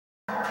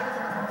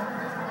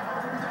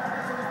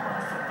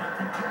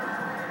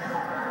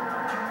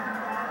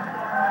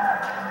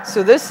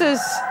So this is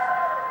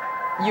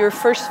your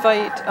first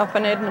fight up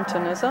in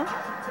Edmonton, is it?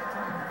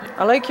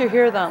 I like your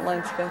hair that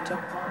length better.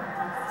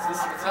 Is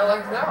that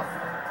length now?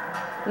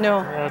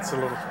 No. Yeah, it's a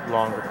little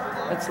longer.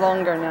 It's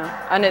longer now.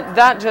 And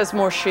that has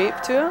more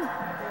shape to it.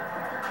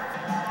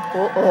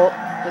 Oh,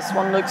 this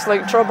one looks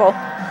like trouble.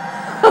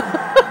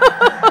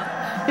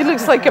 He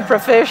looks like a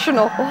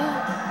professional.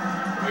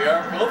 We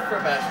are both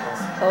professionals.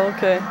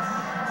 Okay.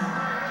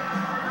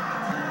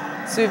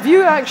 So have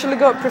you actually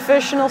got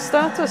professional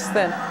status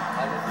then?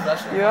 I'm a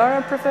professional. You are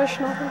a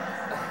professional then?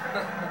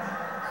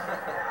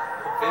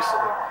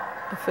 Officially.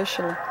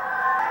 Officially.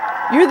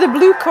 You're the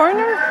blue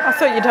corner? I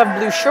thought you'd have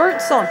blue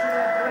shorts on.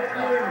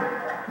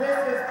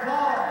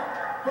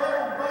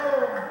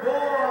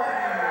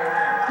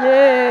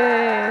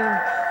 Yay!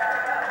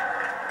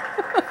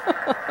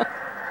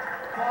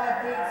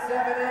 5 feet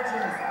 7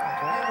 inches.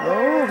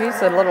 Oh,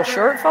 he's a little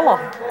short fella.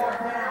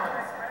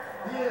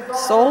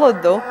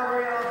 Solid though.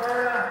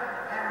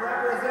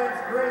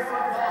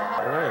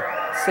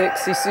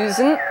 Sexy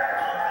Susan.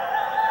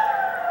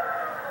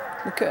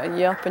 Look at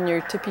you up on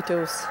your tippy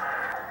toes.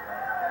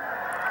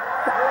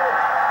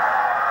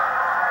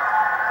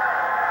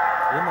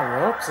 In the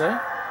ropes, eh?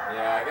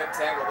 Yeah, I got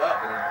tangled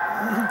up.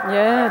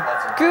 Yeah,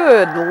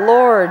 good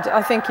Lord.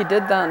 I think he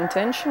did that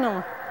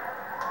intentionally.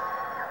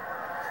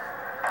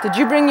 Did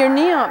you bring your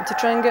knee up to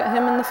try and get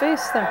him in the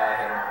face there? I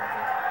hit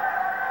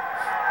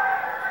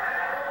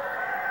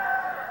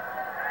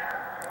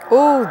him.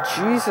 Oh,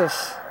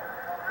 Jesus.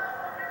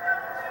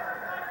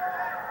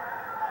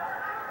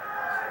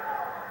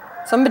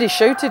 Somebody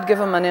shouted, give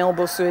him an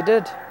elbow, so he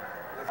did.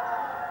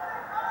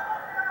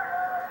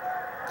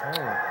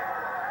 Oh.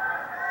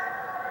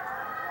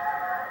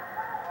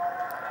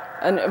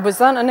 And was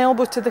that an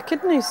elbow to the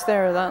kidneys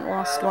there, that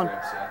last one?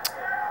 Ribs, yeah.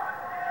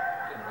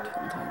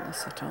 Don't like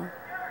this at all.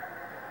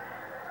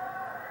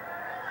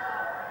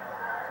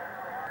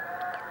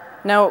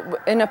 Now,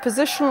 in a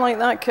position like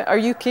that, are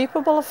you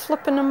capable of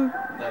flipping him?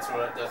 That's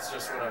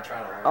just what I'm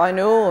trying to learn. I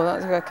know,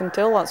 I can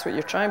tell that's what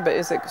you're trying, but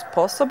is it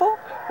possible?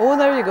 Oh,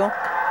 there you go.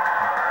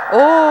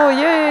 Oh,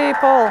 yay,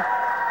 Paul.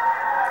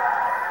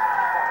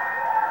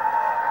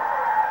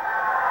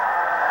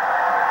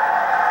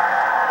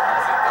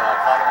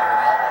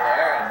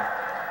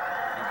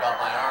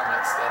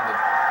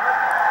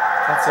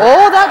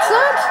 Oh, that's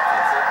it?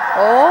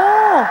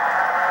 Oh.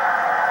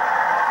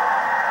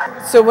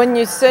 So when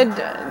you said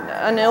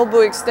an elbow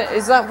extend,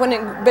 is that when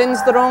it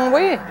bends the wrong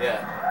way? Yeah,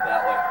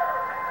 that way.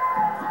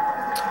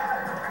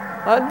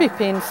 That'd be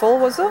painful,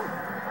 was it?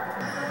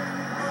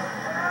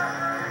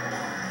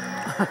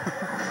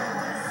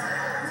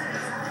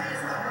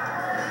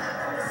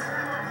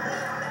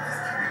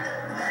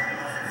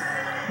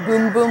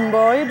 Boom Boom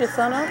Boyd, is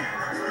that it?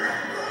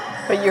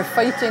 But your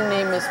fighting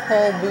name is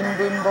Paul Boom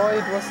Boom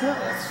Boyd, wasn't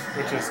it?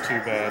 Which is too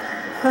bad.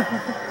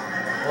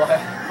 Why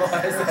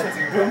is that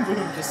too Boom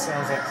Boom just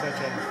sounds like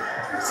such a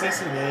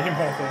sissy name,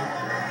 I think.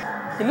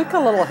 You look a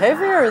little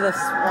heavier, this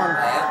one.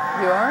 I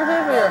am. You are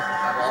heavier.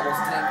 I'm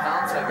almost 10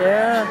 pounds heavier.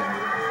 Yeah.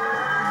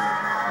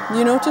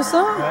 You notice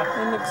that? Yeah.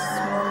 He looks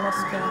more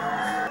muscular.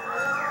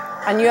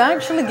 And you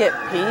actually get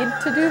paid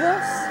to do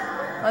this?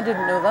 I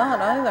didn't know that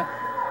either.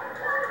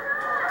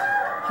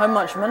 How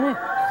much money?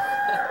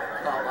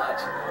 Not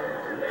much.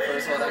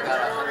 First one I got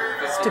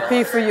 $150. To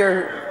pay for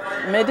your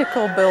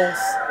medical bills.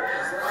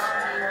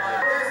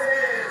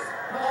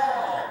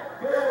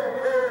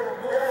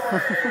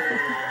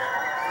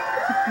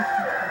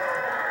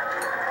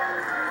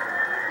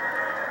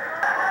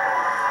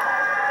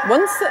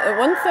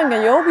 One thing,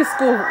 you always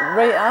go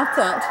right at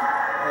it.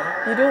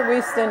 You don't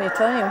waste any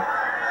time.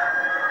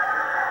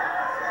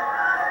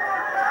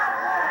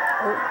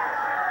 Oh.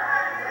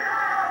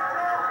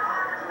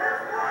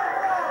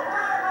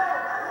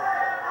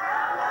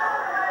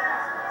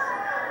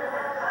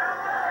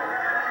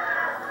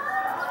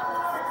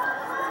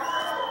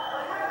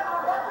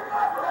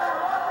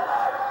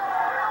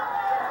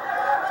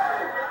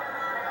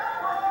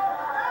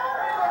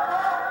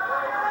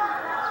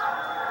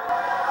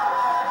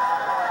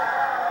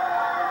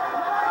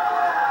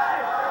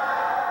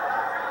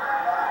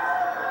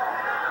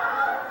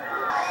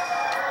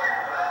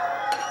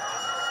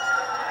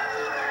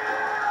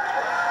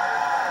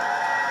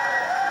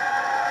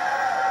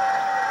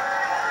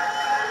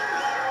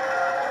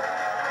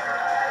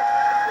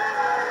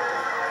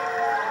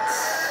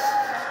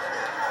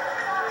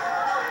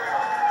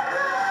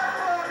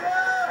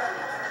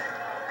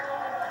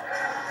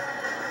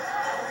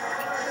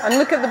 And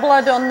look at the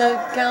blood on the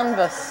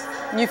canvas.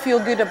 You feel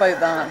good about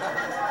that?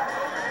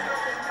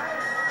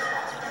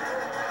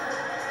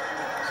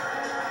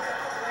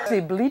 Is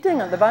he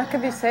bleeding at the back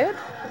of his head?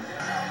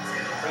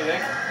 What do you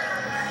think?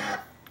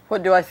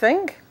 What do I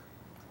think?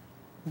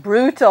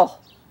 Brutal.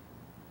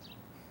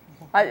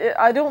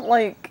 I don't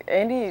like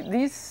any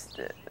these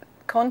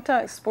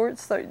contact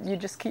sports that you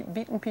just keep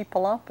beating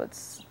people up.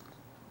 It's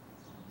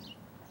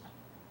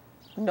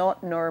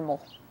not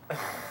normal.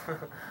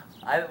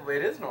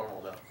 It is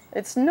normal though.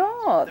 It's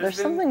not. There's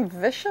There's something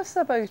vicious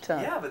about it.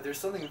 Yeah, but there's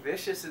something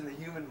vicious in the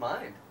human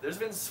mind. There's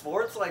been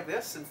sports like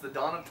this since the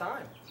dawn of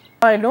time.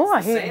 I know, I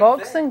It's the hate same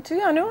boxing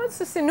too. I know it's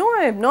the same. No,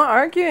 I'm not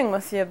arguing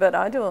with you, but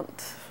I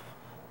don't.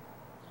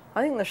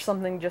 I think there's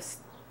something just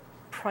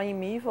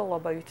primeval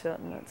about it,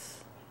 and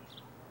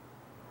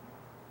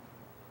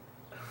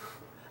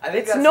I think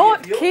it's that's the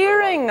not appeal for a lot of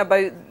caring people.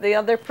 about the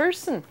other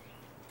person.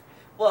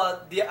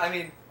 Well, I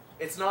mean,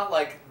 it's not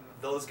like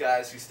those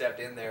guys who stepped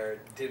in there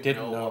didn't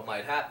know what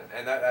might happen,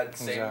 and that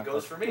same Exactly.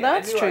 goes for me.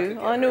 That's I knew true.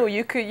 could I get know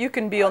hurt. you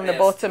can be on the Yes,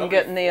 bottom nobody-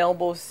 getting the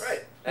elbows. Right,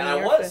 in and I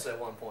your was face. at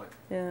one point.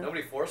 Yeah.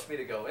 Nobody forced me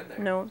to go in there.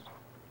 No.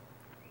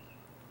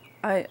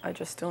 I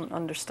just don't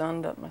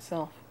understand it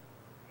myself.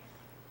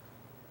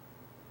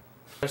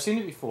 I've seen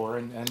it before,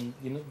 and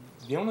you know,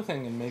 the only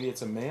thing, and maybe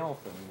it's a male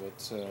thing,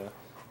 but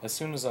as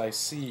soon as I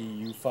see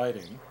you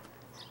fighting,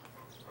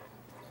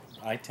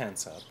 I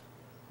tense up.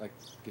 Like,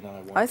 you know,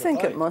 I want I to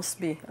think fight. it must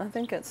be. I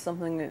think it's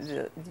something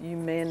that you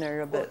men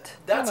are a Well, bit.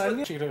 that's I what.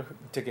 want you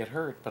to get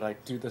hurt, but I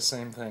do the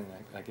same thing.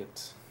 I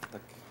get,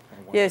 like,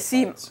 I want Yeah, to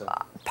see, fight, so.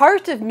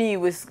 part of me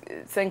was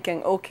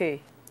thinking,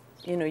 okay,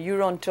 you know,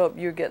 you're on top,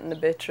 you're getting the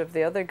better of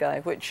the other guy,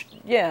 which,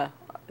 yeah,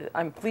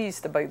 I'm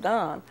pleased about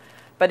that.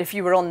 But if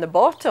you were on the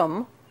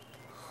bottom,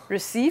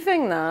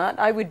 receiving that,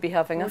 I would be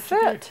having a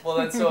fit. Well,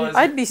 then, so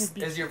I'd be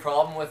is your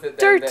problem with it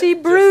then dirty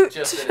that brute.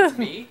 Just that it's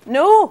me?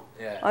 No,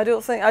 Yeah. I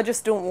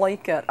just don't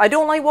like it. I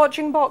don't like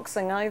watching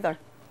boxing either.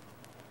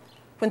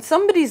 When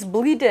somebody's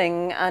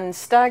bleeding and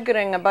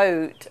staggering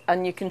about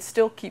and you can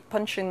still keep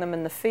punching them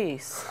in the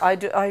face, I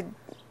just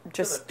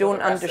Till the don't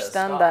rest says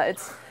understand stop. that.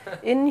 It's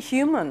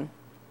inhuman.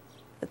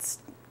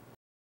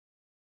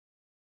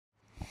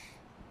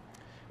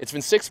 It's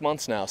been 6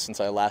 months now since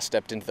I last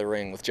stepped into the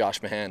ring with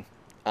Josh Mahan.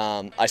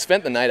 I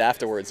spent the night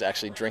afterwards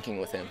actually drinking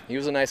with him. He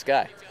was a nice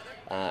guy,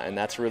 and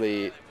that's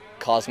really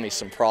caused me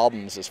some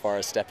problems as far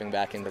as stepping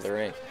back into the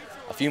ring.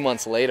 A few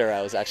months later,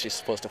 I was actually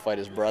supposed to fight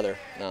his brother,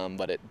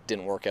 but it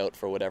didn't work out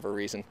for whatever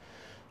reason.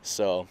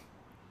 So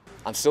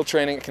I'm still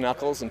training at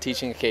Knuckles and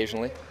teaching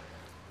occasionally,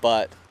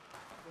 but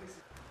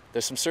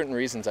there's some certain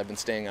reasons I've been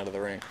staying out of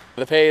the ring.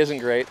 The pay isn't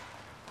great.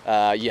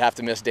 You have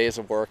to miss days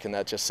of work, and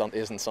that just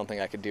isn't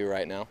something I could do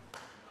right now.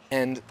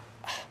 And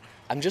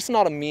I'm just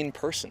not a mean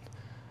person.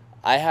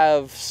 I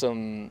have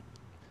some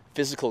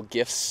physical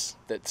gifts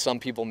that some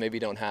people maybe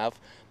don't have,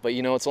 but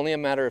you know, it's only a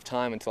matter of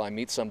time until I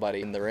meet somebody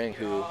in the ring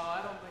who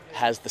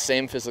has the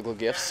same physical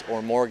gifts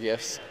or more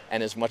gifts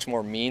and is much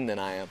more mean than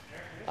I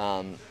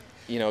am.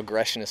 You know,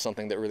 aggression is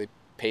something that really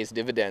pays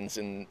dividends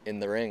in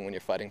the ring when you're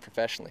fighting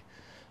professionally.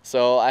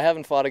 So I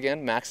haven't fought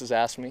again. Max has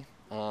asked me.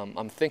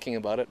 I'm thinking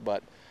about it,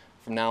 but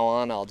from now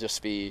on I'll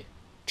just be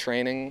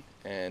training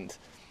and,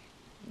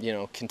 you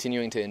know,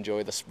 continuing to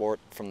enjoy the sport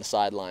from the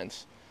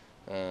sidelines.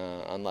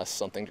 Unless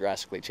something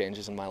drastically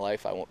changes in my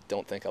life,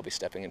 don't think I'll be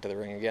stepping into the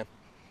ring again.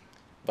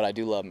 But I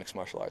do love mixed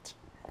martial arts.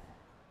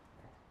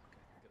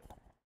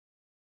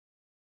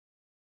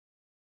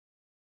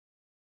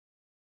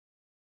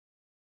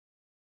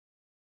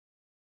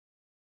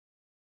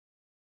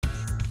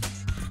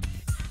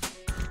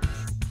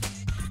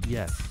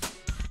 Yes.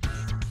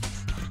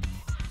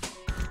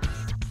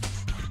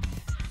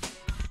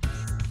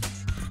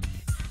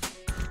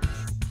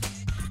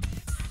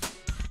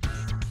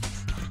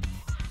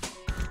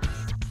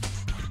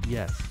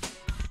 Yes.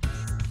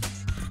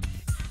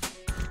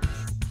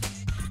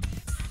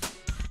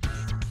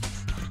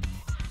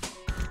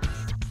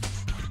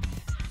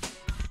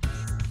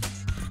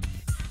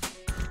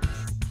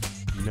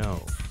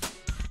 No.